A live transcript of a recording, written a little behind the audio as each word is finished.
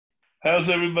How's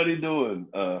everybody doing?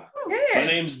 My Good.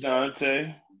 name's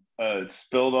Dante. It's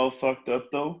spelled all fucked up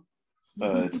though.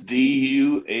 It's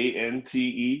Duante.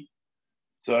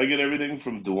 So I get everything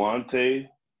from Duante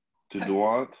to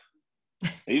Duant. I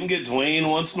even get Dwayne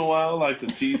once in a while, like the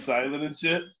T silent and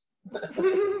shit.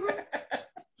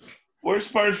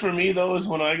 Worst part for me though is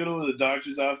when I go to the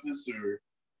doctor's office or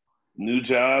new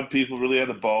job, people really have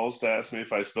the balls to ask me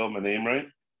if I spelled my name right.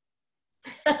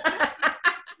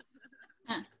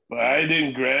 But I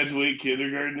didn't graduate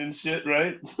kindergarten and shit,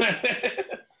 right?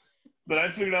 But I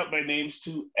figured out my name's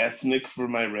too ethnic for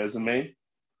my resume.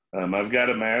 I've got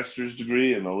a master's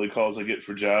degree, and the only calls I get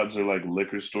for jobs are like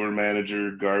liquor store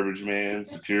manager, garbage man,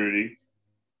 security.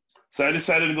 So I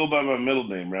decided to go by my middle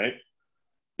name, right?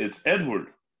 It's Edward.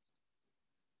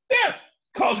 Yeah,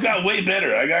 calls got way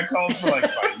better. I got calls for like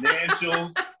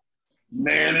financials,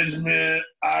 management,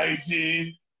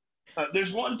 IT.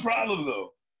 There's one problem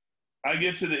though. I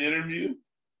get to the interview,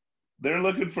 they're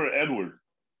looking for Edward.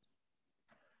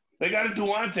 They got a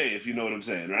Duante, if you know what I'm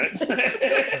saying, right?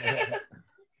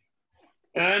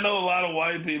 And I know a lot of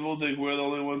white people think we're the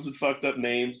only ones with fucked up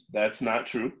names. That's not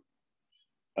true.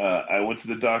 I went to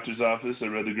the doctor's office. I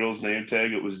read the girl's name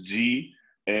tag. It was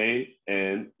Ganell.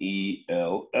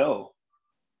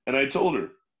 And I told her,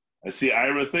 I see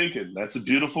Ira thinking, that's a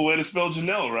beautiful way to spell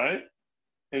Janelle, right?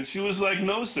 And she was like,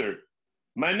 no, sir.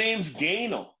 My name's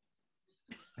Gainel.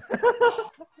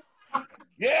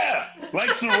 Yeah, like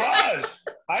Siraj.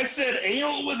 I said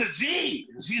anal with a G.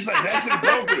 And she's like, that's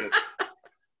inappropriate. I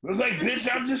was like, bitch,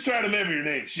 I'm just trying to remember your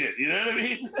name. Shit, you know what I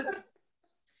mean?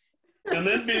 And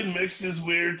then being mixed is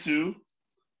weird too.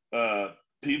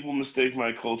 People mistake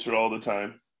my culture all the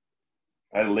time.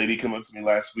 I had a lady come up to me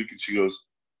last week and she goes,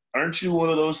 aren't you one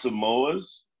of those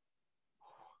Samoas?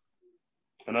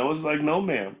 And I was like, no,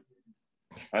 ma'am.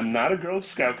 I'm not a Girl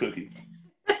Scout cookie.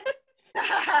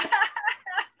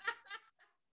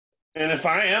 And if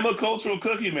I am a cultural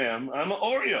cookie, ma'am, I'm an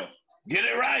Oreo. Get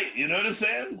it right. You know what I'm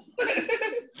saying?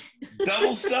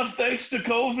 Double stuff thanks to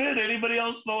COVID. Anybody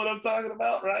else know what I'm talking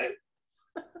about, right?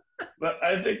 But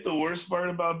I think the worst part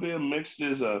about being mixed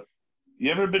is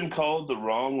you ever been called the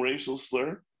wrong racial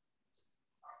slur?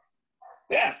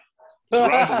 Yeah.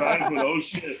 Suraj's eyes went, oh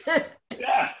shit.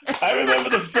 Yeah. I remember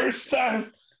the first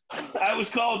time I was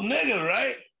called nigga,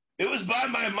 right? It was by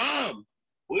my mom.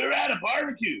 We were at a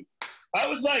barbecue. I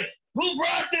was like, who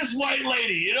brought this white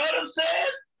lady? You know what I'm saying?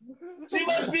 She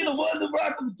must be the one who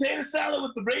brought the potato salad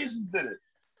with the raisins in it.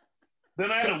 Then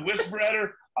I had to whisper at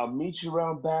her, I'll meet you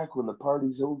around back when the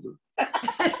party's over.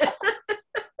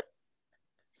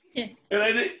 And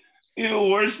I did, even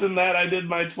worse than that, I did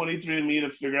my 23andMe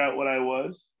to figure out what I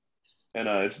was. And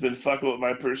it's been fucking with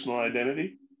my personal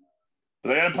identity.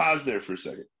 But I got to pause there for a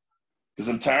second. Because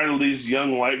I'm tired of these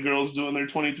young white girls doing their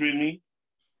 23andMe.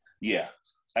 Yeah.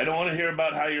 I don't want to hear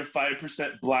about how you're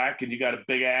 5% black and you got a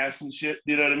big ass and shit.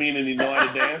 You know what I mean? And you know how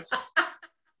to dance.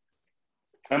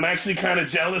 I'm actually kind of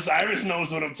jealous. Iris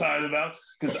knows what I'm talking about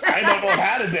because I don't know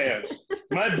how to dance.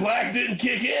 My black didn't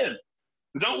kick in.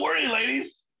 But don't worry,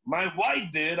 ladies. My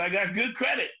white did. I got good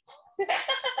credit.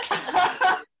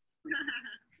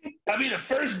 I'll be the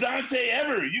first Dante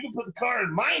ever. You can put the car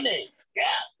in my name.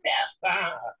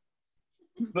 Yeah.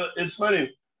 But it's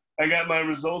funny. I got my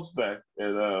results back,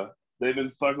 and they've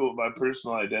been fucking with my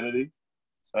personal identity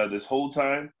this whole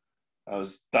time.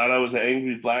 Thought I was an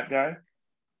angry black guy.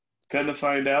 Kind of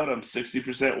find out I'm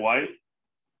 60% white.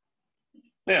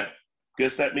 Yeah,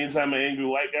 guess that means I'm an angry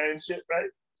white guy and shit, right?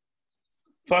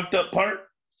 Fucked up part.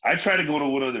 I tried to go to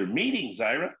one of their meetings,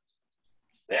 Ira.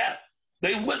 Yeah,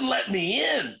 they wouldn't let me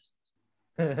in.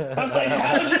 I was like,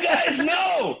 how did you guys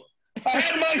know? I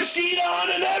had my sheet on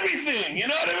and everything. You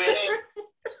know what I mean?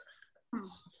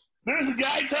 There's a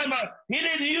guy talking about he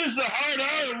didn't use the hard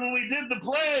R when we did the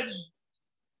pledge.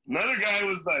 Another guy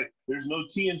was like, there's no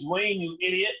T in Dwayne, you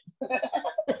idiot.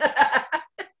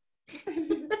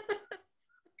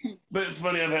 But it's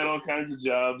funny, I've had all kinds of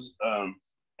jobs. I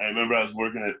remember I was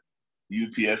working at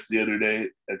UPS the other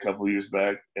day, a couple years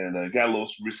back, and I got a little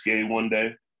risque one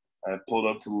day. I pulled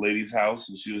up to the lady's house,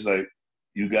 and she was like,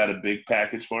 you got a big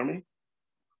package for me?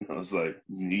 I was like,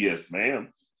 yes,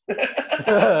 ma'am. She's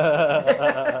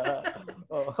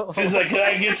like, can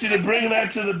I get you to bring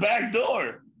that to the back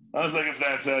door? I was like, if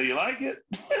that's how you like it.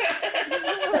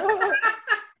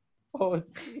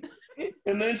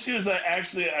 And then she was like,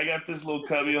 actually, I got this little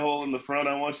cubby hole in the front.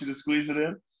 I want you to squeeze it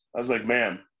in. I was like,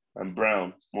 ma'am, I'm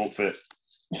brown. Won't fit.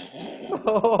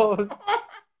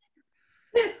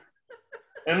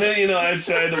 And then, I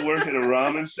tried to work at a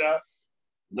ramen shop.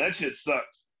 That shit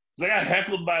sucked. Because I got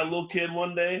heckled by a little kid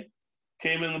one day.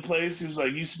 Came in the place. He was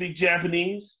like, you speak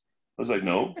Japanese? I was like,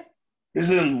 no. He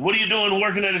said, what are you doing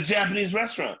working at a Japanese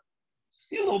restaurant?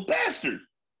 You little bastard.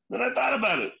 Then I thought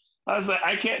about it. I was like,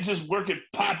 I can't just work at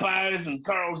Popeyes and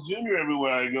Carl's Jr.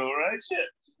 everywhere I go, right? Shit.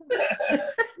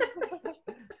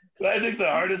 But I think the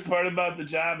hardest part about the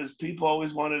job is people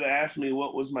always wanted to ask me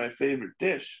what was my favorite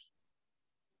dish.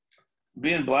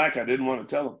 Being black, I didn't want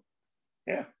to tell them.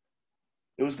 Yeah,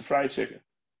 it was the fried chicken.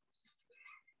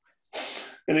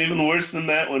 And even worse than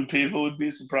that, when people would be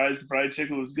surprised the fried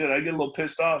chicken was good, I get a little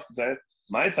pissed off because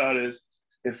my thought is,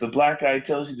 if the black guy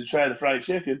tells you to try the fried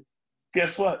chicken,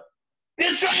 guess what?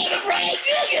 You're trying the fried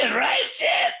chicken, right?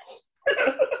 Shit.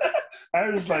 I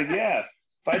was like, yeah.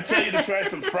 If I tell you to try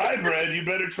some fry bread, you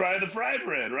better try the fry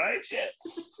bread, right? Shit.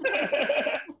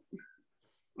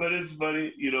 But it's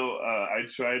funny, I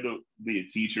tried to be a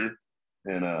teacher,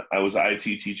 and I was an IT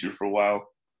teacher for a while,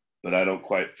 but I don't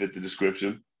quite fit the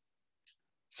description.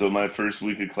 So my first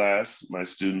week of class, my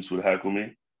students would heckle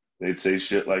me. They'd say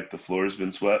shit like, the floor's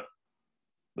been swept,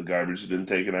 the garbage has been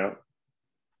taken out.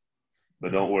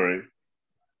 But don't worry,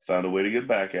 found a way to get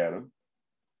back at them.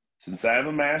 Since I have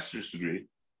a master's degree,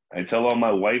 I tell all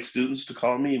my white students to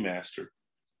call me master.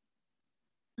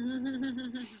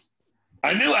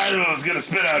 I knew Ira was going to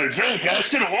spit out her drink. I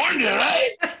should have warned you,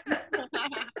 right?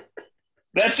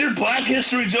 That's your Black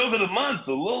History joke of the month.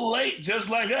 A little late, just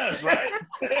like us, right?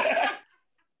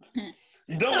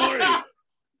 Don't worry.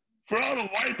 For all the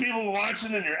white people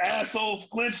watching and your asshole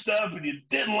clenched up and you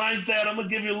didn't like that, I'm going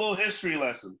to give you a little history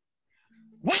lesson.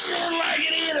 We didn't like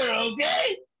it either,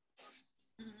 okay?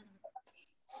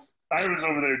 Ira's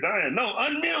over there dying. No,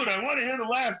 unmute. I want to hear the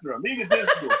laughter. I'm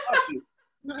egotistical. Fuck you.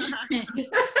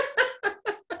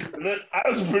 And then I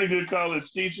was a pretty good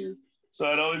college teacher,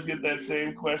 so I'd always get that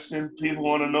same question. People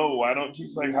want to know, why don't you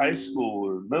teach like high school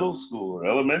or middle school or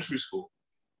elementary school?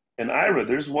 And Ira,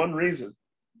 there's one reason.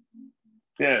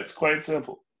 Yeah, it's quite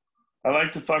simple. I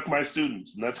like to fuck my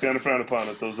students, and that's kind of frowned upon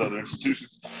at those other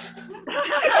institutions.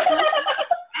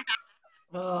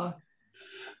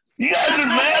 You guys are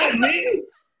mad at me?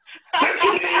 They're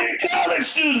community college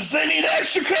students. They need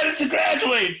extra credit to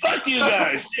graduate. Fuck you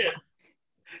guys. Shit.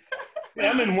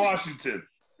 Yeah, I'm in Washington.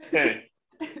 Hey,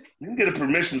 you can get a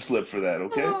permission slip for that,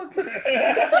 okay?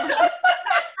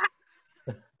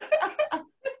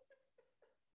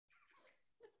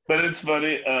 But it's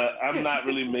funny. I'm not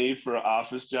really made for an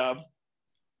office job.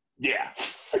 Yeah,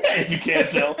 if you can't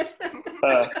tell.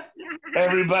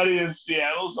 Everybody in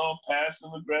Seattle's all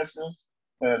passive aggressive,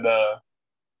 and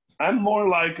I'm more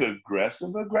like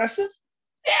aggressive.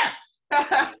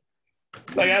 Yeah.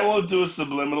 Like, I won't do a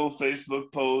subliminal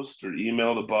Facebook post or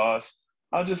email the boss.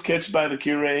 I'll just catch you by the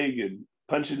Keurig and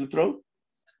punch you in the throat.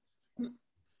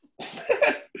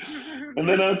 And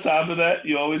then on top of that,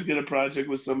 you always get a project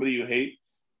with somebody you hate.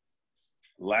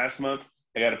 Last month,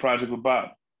 I got a project with Bob.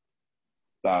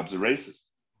 Bob's a racist.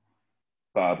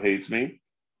 Bob hates me.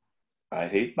 I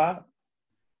hate Bob.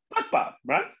 Fuck Bob,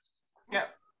 right? Yeah.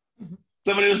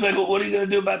 Somebody was like, well, what are you going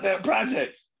to do about that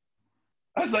project?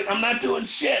 I was like, I'm not doing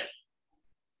shit.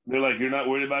 They're like, you're not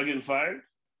worried about getting fired?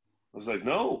 I was like,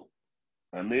 no,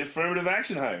 I'm the affirmative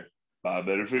action hire. Bob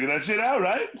better figure that shit out,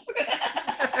 right?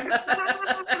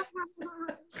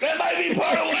 That might be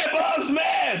part of why Bob's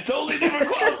mad. Totally different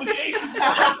qualifications.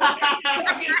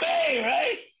 Fucking Bay,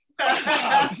 right?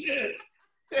 Oh, shit.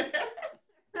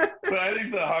 But I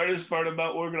think the hardest part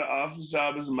about working an office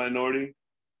job as a minority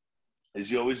is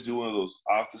you always do one of those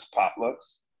office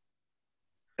potlucks.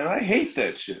 And I hate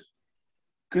that shit.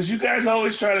 Because you guys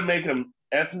always try to make an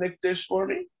ethnic dish for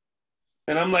me.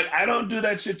 And I'm like, I don't do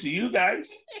that shit to you guys.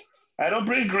 I don't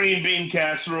bring green bean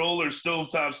casserole or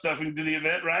stovetop stuffing to the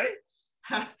event, right?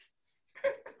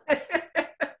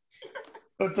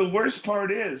 But the worst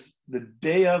part is, the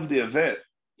day of the event,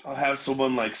 I'll have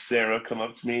someone like Sarah come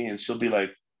up to me and she'll be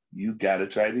like, you got to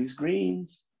try these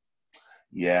greens.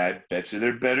 Yeah, I bet you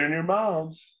they're better than your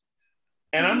mom's.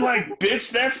 And I'm like,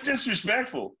 bitch, that's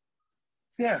disrespectful.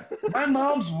 Yeah, my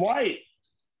mom's white.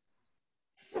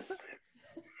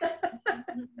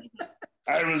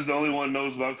 Ira's the only one who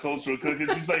knows about cultural cooking.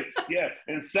 She's like, yeah,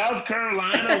 in South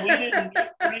Carolina, we didn't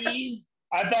get green.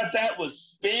 I thought that was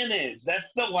spinach.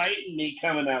 That's the white in me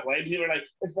coming out. White people are like,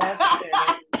 is that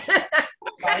spinach?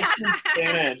 White and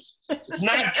spinach. It's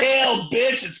not kale,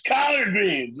 bitch. It's collard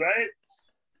greens, right?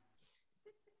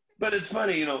 But it's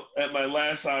funny, at my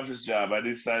last office job, I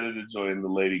decided to join the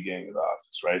lady gang at the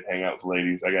office, right? Hang out with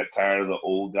ladies. I got tired of the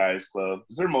old guys club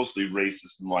because they're mostly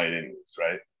racist and white anyways,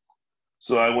 right?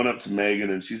 So I went up to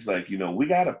Megan and she's like, we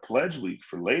got a pledge week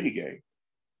for lady gang.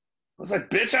 I was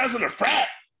like, bitch, I was in a frat.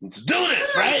 Let's do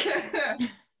this, right?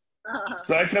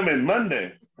 So I come in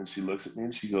Monday and she looks at me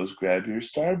and she goes, grab your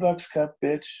Starbucks cup,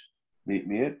 bitch. Meet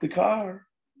me at the car.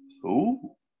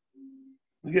 Ooh.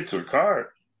 We get to her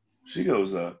car. She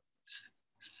goes,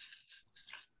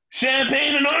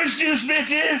 champagne and orange juice,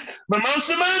 bitches!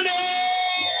 Mimosa Monday!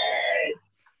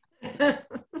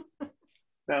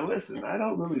 Now, listen, I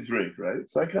don't really drink, right?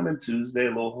 So I come in Tuesday a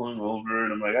little hungover,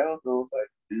 and I'm like, I don't know if I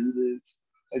can do this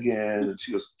again. And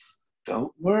she goes,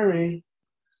 don't worry.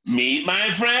 Meet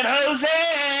my friend Jose!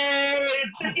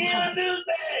 It's Tequila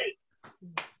Tuesday!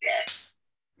 Yeah.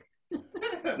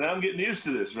 Now I'm getting used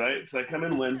to this, right? So I come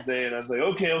in Wednesday, and I was like,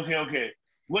 okay.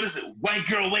 What is it? White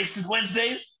girl wasted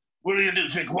Wednesdays? What are you gonna do?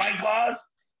 Drink White Claws?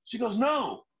 She goes,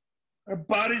 no. Our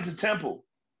body's a temple.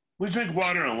 We drink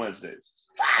water on Wednesdays.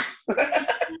 So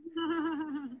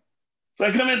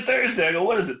I come in Thursday. I go,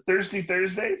 what is it? Thirsty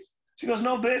Thursdays? She goes,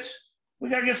 no, bitch. We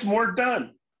gotta get some work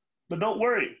done. But don't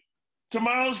worry.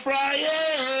 Tomorrow's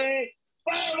Friday.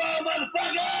 Fireball,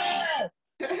 motherfucker!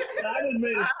 I didn't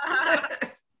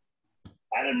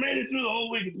make it through the whole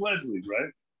week of Pledge Week,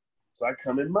 right? So I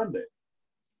come in Monday.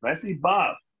 And I see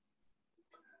Bob.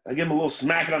 I give him a little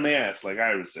smack on the ass, like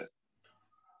Iris said.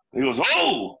 He goes,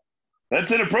 oh,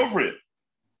 that's inappropriate.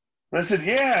 And I said,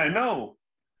 yeah, I know.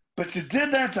 But you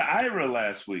did that to Ira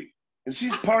last week. And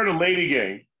she's part of Lady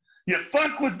Gang. You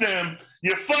fuck with them,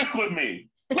 you fuck with me.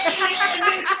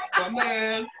 Oh,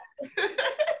 man.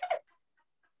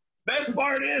 Best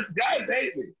part is, guys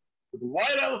hate me. The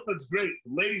white elephant's great.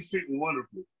 The ladies treat me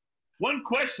wonderfully. One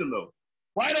question, though.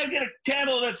 Why'd I get a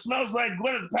candle that smells like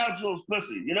Gwyneth Paltrow's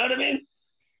pussy? You know what I mean?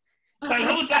 Like,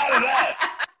 who thought of that?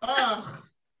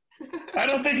 I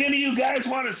don't think any of you guys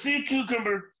want a sea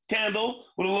cucumber candle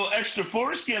with a little extra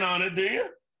foreskin on it, do you?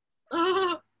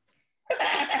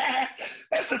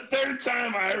 That's the third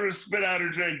time Ira spit out her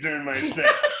drink during my stay.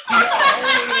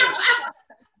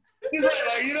 She's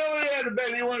like, you know when you're at the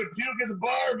bed, you want to puke at the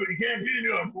bar, but you can't puke.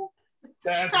 You're like,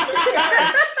 that's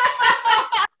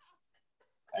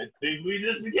I think we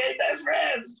just became best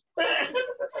friends.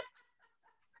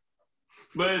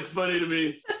 But it's funny to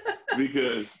me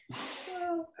because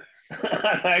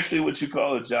I'm actually what you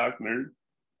call a jock nerd.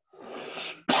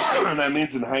 And that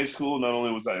means in high school, not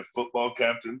only was I a football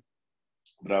captain,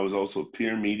 but I was also a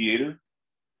peer mediator.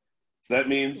 So that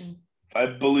means if I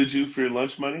bullied you for your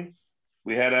lunch money,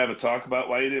 we had to have a talk about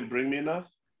why you didn't bring me enough.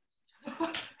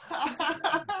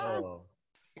 Oh.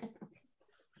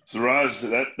 Siraj,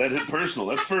 that hit personal.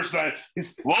 That's the first time.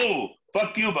 He's, whoa,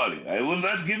 fuck you, buddy. I will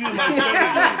not give you my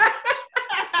curry.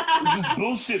 This is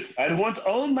bullshit. I want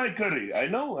all my curry. I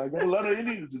know. I got a lot of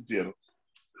Indians in Seattle.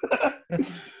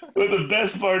 But the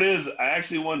best part is I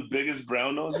actually won biggest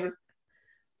brown noser.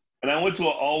 And I went to an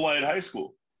all-white high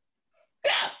school.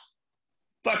 Yeah.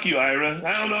 Fuck you, Ira.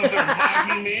 I don't know if they're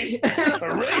mocking me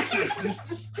or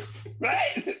racist.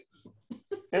 Right?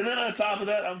 And then on top of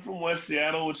that, I'm from West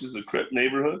Seattle, which is a Crip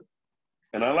neighborhood.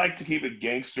 And I like to keep it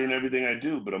gangster in everything I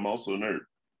do, but I'm also a nerd.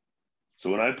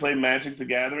 So when I play Magic the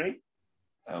Gathering,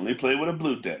 I only play with a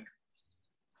blue deck.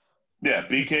 Yeah,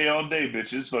 BK all day,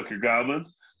 bitches. Fuck your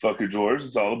goblins. Fuck your dwarves.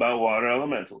 It's all about water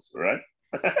elementals, all right?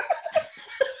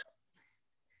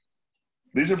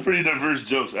 These are pretty diverse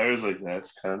jokes. I was like,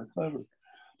 that's kind of clever.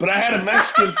 But I had a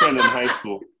Mexican friend in high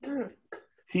school.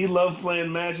 He loved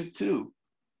playing Magic too.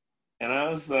 And I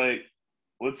was like,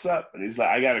 what's up? And he's like,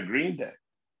 I got a green deck.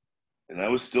 And I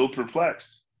was still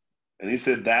perplexed. And he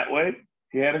said that way,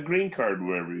 he had a green card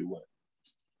wherever he went.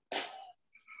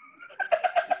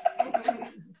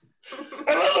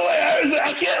 I love the way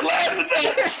I can't laugh at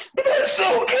that. That's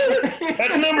so good.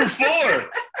 That's number 4.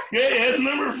 Yeah, that's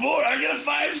number 4. I get a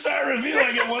 5-star review.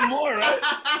 I get one more, right?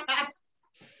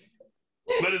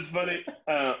 But it's funny.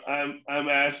 I'm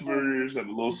Asperger's. I'm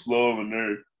a little slow of a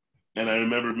nerd. And I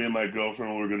remember me and my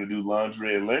girlfriend were going to do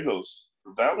lingerie and Legos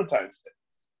for Valentine's Day.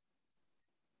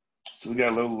 So we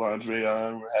got a little lingerie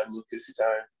on. We're having a little kissy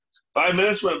time. 5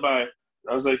 minutes went by.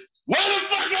 I was like, where the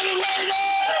fuck are the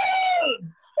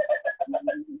Legos?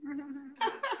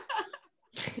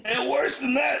 And worse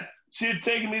than that, she had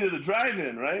taken me to the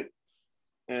drive-in, right?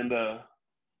 And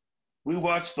we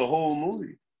watched the whole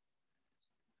movie.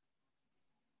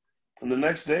 And the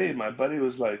next day, my buddy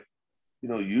was like, you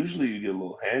know, usually you get a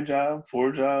little hand job,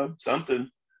 fore job, something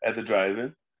at the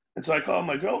drive-in. And so I called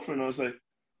my girlfriend. I was like,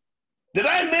 did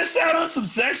I miss out on some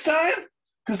sex time?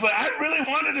 Because like I really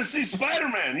wanted to see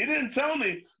Spider-Man. You didn't tell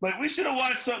me. Like we should have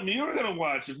watched something you were going to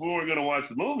watch if we were going to watch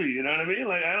the movie. You know what I mean?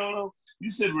 Like, I don't know.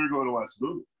 You said we were going to watch the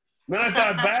movie. And then I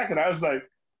thought back and I was like,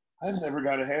 I've never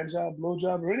got a hand job, blow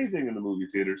job, or anything in the movie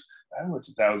theaters. I went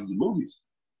to thousands of movies.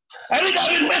 I think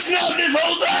I've been missing out this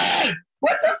whole time.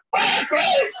 What the fuck,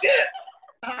 right? Shit.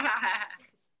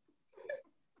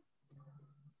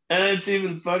 And it's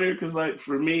even funnier because, like,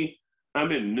 for me,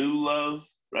 I'm in new love,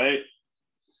 right?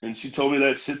 And she told me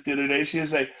that shit the other day. She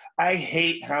was like, I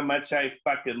hate how much I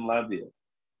fucking love you.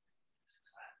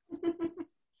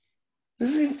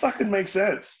 Doesn't even fucking make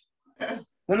sense.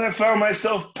 Then I found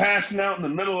myself passing out in the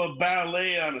middle of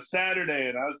ballet on a Saturday,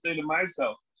 and I was thinking to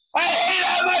myself, I hate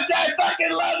how much I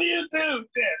fucking love you too,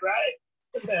 shit, right?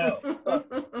 What the hell?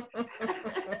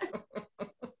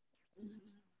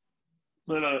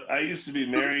 But I used to be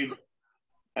married.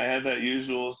 I had that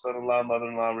usual son-in-law,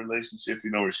 mother-in-law relationship,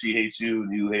 you know, where she hates you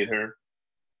and you hate her.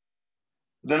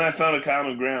 Then I found a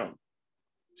common ground.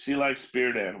 She likes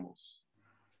spirit animals.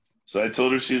 So I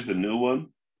told her she's the new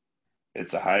one.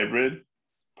 It's a hybrid,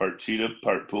 part cheetah,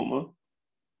 part puma.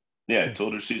 Yeah, I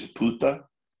told her she's a puta.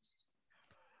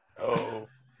 Oh.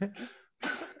 I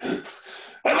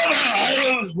love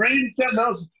how I was reading something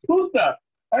else. Puta.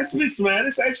 I speak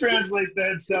Spanish. I translate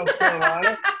that in South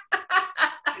Carolina.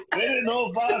 They didn't know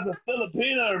if I was a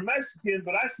Filipino or Mexican,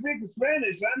 but I speak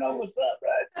Spanish. I know what's up,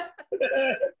 right?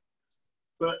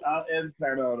 But I'll end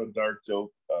kind of on a dark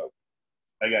joke.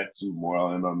 I got two more.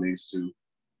 I'll end on these two.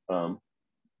 I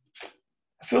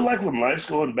feel like when life's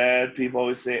going bad, people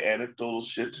always say anecdotal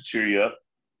shit to cheer you up.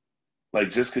 Like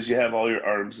just because you have all your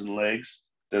arms and legs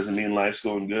doesn't mean life's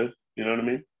going good. You know what I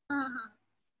mean? Uh-huh.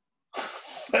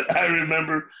 But I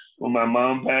remember when my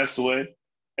mom passed away,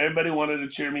 everybody wanted to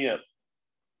cheer me up.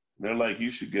 They're like, you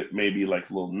should get maybe like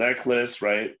a little necklace,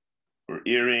 right? Or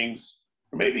earrings.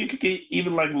 Or maybe you could get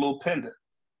even like a little pendant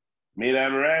made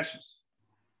out of her ashes.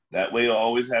 That way you'll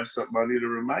always have something on you to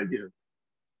remind you.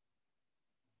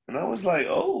 And I was like,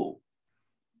 oh,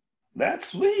 that's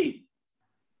sweet.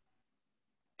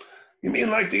 You mean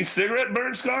like these cigarette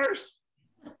burn scars?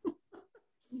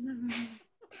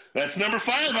 That's number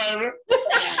 5, Ira.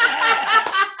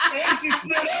 And she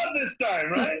stood up this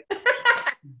time, right?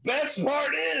 Best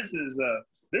part is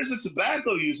there's a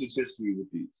tobacco usage history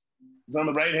with these. Because on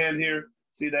the right hand here,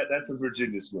 see that's a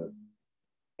Virginia Slim.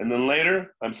 And then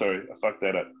later, I'm sorry, I fucked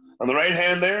that up. On the right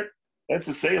hand there, that's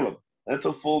a Salem. That's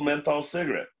a full menthol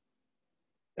cigarette.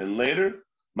 And later,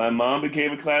 my mom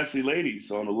became a classy lady.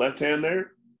 So on the left hand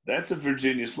there, that's a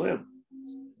Virginia Slim.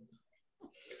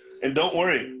 And don't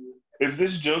worry, if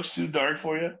this joke's too dark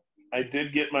for you, I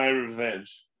did get my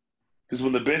revenge. Because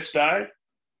when the bitch died,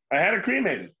 I had her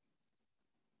cremated.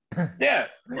 Yeah.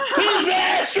 Who's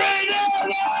that straight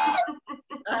up?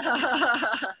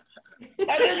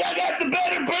 I think I got the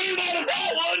better burn out of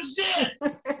that one shit.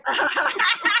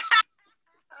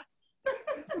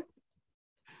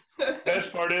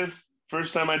 Best part is,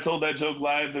 first time I told that joke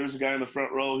live, there was a guy in the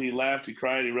front row. He laughed, he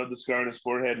cried, he rubbed the scar on his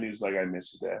forehead, and he was like, I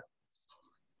miss you, Dad.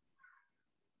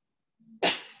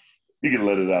 You can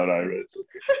let it out, Ira. It's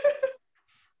okay.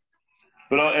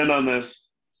 But I'll end on this.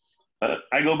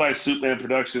 I go by Superman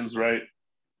Productions, right?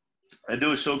 I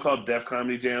do a show called Def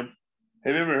Comedy Jam.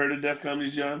 Have you ever heard of Def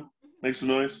Comedy Jam? Make some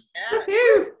noise.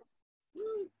 Yeah.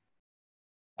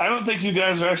 I don't think you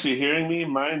guys are actually hearing me.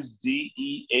 Mine's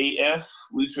DEAF.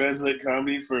 We translate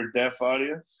comedy for a deaf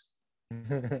audience.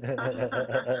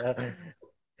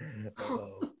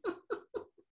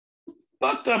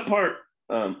 Fucked up part.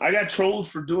 I got trolled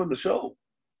for doing the show.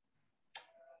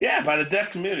 Yeah, by the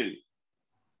deaf community.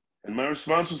 And my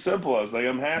response was simple. I was like,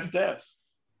 I'm half deaf.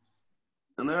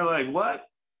 And they're like, what?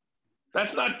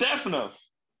 That's not deaf enough.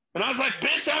 And I was like,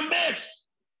 bitch, I'm mixed.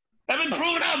 I've been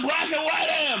proving how black and white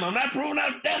I am. I'm not proving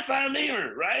how deaf I am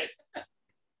either, right?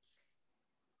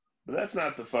 But that's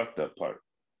not the fucked up part.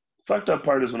 The fucked up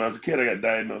part is when I was a kid, I got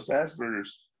diagnosed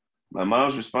Asperger's. My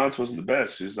mom's response wasn't the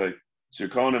best. She's like, so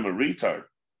you're calling him a retard.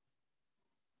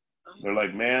 They're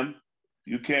like, ma'am,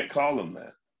 you can't call him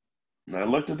that. And I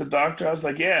looked at the doctor. I was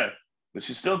like, yeah, but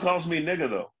she still calls me nigga,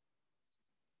 though.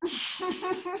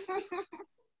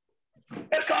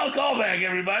 Let's call a callback,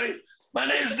 everybody. My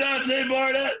name is Duante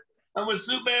Barnett. I'm with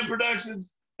Superman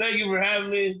Productions. Thank you for having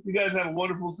me. You guys have a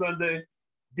wonderful Sunday.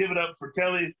 Give it up for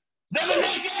Kelly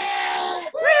Zemnickis!